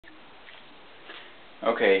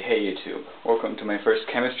Okay, hey YouTube. Welcome to my first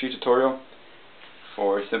chemistry tutorial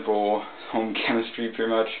for simple home chemistry pretty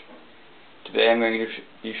much. Today I'm going to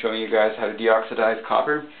be showing you guys how to deoxidize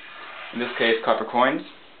copper. In this case, copper coins.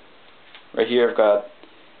 Right here I've got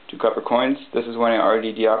 2 copper coins. This is one I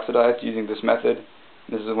already deoxidized using this method.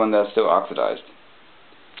 This is one that's still oxidized.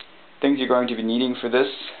 Things you're going to be needing for this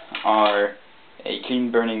are a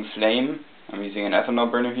clean burning flame. I'm using an ethanol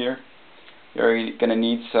burner here. You're going to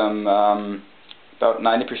need some about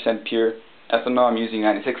 90% pure ethanol. I'm using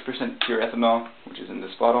 96% pure ethanol, which is in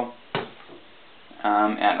this bottle,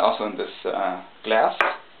 and also in this glass.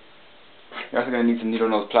 You're also going to need some needle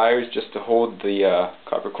nose pliers just to hold the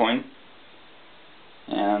copper coin.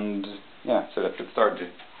 And yeah, so let's get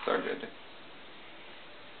started.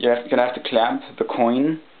 You're going to have to clamp the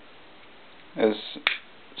coin as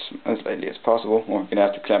lightly as possible, or you're going to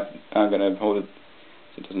have to clamp. I'm going to hold it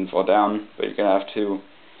so it doesn't fall down, but you're going to have to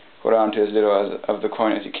hold on to as little of the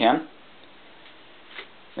coin as you can.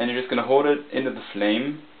 Then you're just going to hold it into the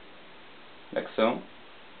flame, like so.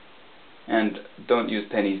 And don't use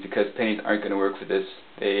pennies, because pennies aren't going to work for this.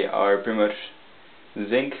 They are pretty much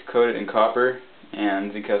zinc coated in copper,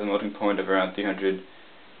 and zinc has a melting point of around 300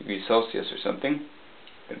 degrees Celsius or something.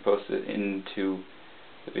 I'm going to post it into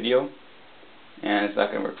the video, and it's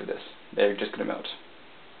not going to work for this. They're just going to melt.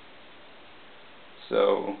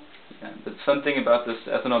 So, yeah, the fun thing about this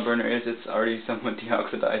ethanol burner is it's already somewhat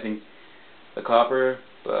deoxidizing the copper,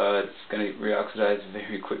 but it's going to reoxidize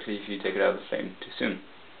very quickly if you take it out of the flame too soon.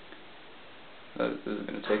 So this is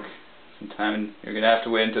going to take some time, and you're going to have to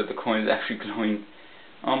wait until the coin is actually glowing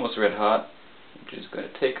almost red hot, which is going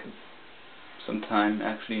to take some time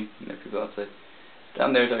actually. And if you go outside,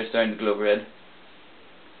 down there it's already starting to glow red.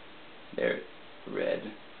 There,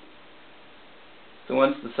 red. So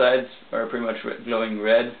once the sides are pretty much glowing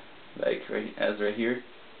red, like right here,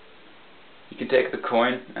 you can take the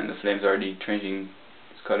coin, and the flame's already changing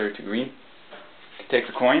its color to green. You can take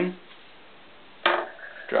the coin,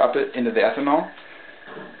 drop it into the ethanol,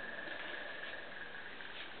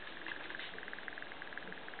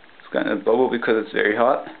 it's going to bubble because it's very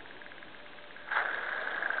hot.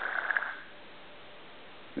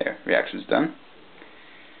 There, reaction's done.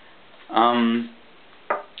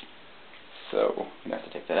 So I'm going to have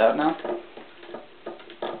to take that out now.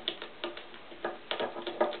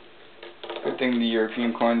 Good thing the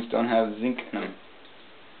European coins don't have zinc in them.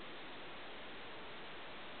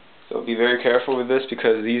 So be very careful with this,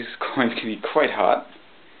 because these coins can be quite hot.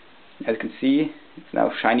 As you can see, it's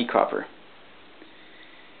now shiny copper.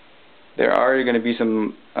 There are going to be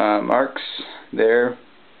some marks there,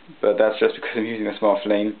 but that's just because I'm using a small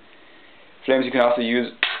flame. Flames you can also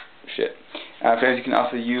use flames you can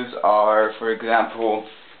also use are, for example,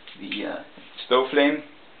 the stove flame,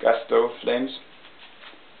 gas stove flames.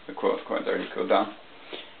 The coin's already cooled down,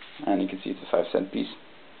 and you can see it's a 5-cent piece.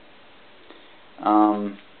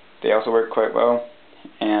 They also work quite well,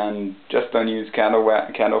 and just don't use candle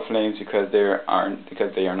flames because they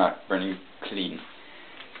are not burning clean.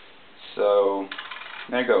 So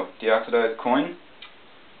there you go, deoxidized coin.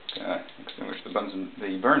 Extinguish the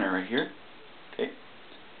burner right here. Okay.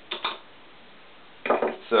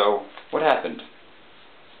 So what happened?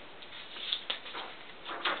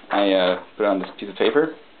 I put on this piece of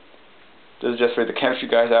paper. This is just for the chemistry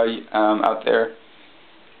guys out there.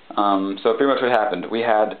 So pretty much what happened, we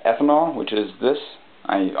had ethanol, which is this.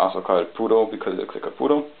 I also call it poodle because it looks like a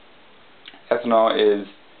poodle. Ethanol is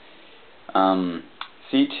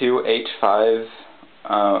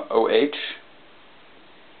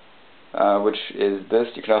C2H5OH, which is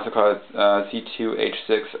this. You can also call it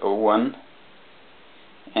C2H6O1.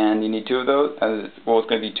 And you need 2 of those. Well, it's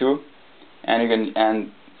going to be 2.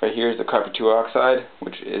 And right here is the copper 2 oxide,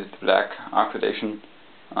 which is the black oxidation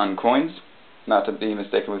on coins. Not to be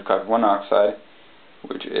mistaken with copper 1 oxide,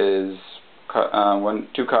 which is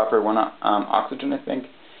 2 copper, 1 oxygen, I think,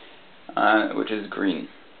 which is green.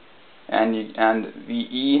 And the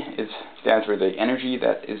E stands for the energy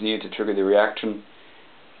that is needed to trigger the reaction.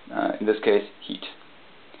 In this case, heat.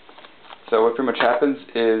 So what pretty much happens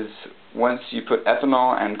is, once you put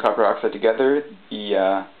ethanol and copper oxide together,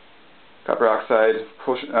 the copper oxide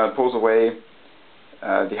pulls away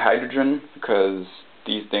the hydrogen, because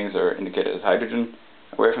these things are indicated as hydrogen,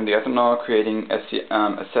 away from the ethanol, creating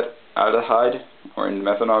acetaldehyde, or in the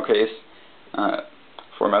methanol case,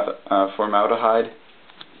 formaldehyde,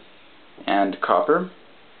 and copper,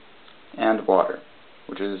 and water,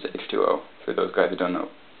 which is H2O, for those guys who don't know.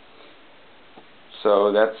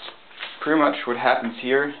 So that's pretty much what happens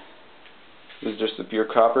here. This is just the pure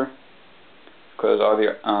copper, because all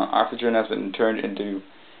the oxygen has been turned into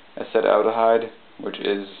acetaldehyde, which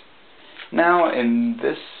is Now in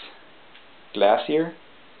this glass here,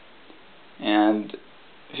 and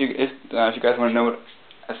if you guys want to know what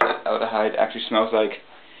acetaldehyde actually smells like,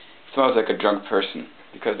 it smells like a drunk person,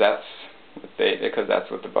 because that's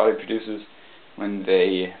what the body produces when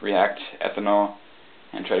they react ethanol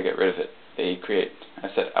and try to get rid of it. They create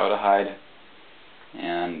acetaldehyde,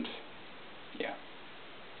 and yeah.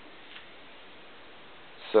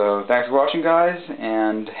 So thanks for watching, guys,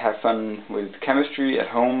 and have fun with chemistry at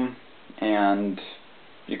home. And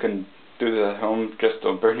you can do this at home, just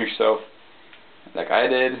don't burn yourself like I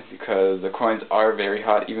did, because the coins are very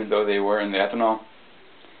hot even though they were in the ethanol.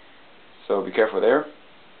 So be careful there.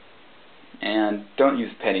 And don't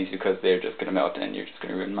use pennies, because they're just going to melt and you're just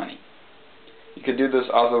going to ruin money. You could do this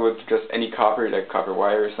also with just any copper, like copper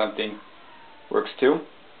wire or something. Works too.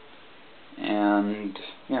 And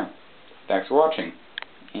yeah, thanks for watching.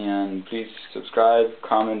 And please subscribe,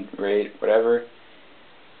 comment, rate, whatever.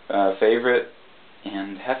 Favorite,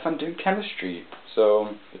 and have fun doing chemistry. So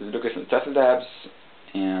this is Lucas from Acetaldehyde,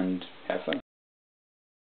 and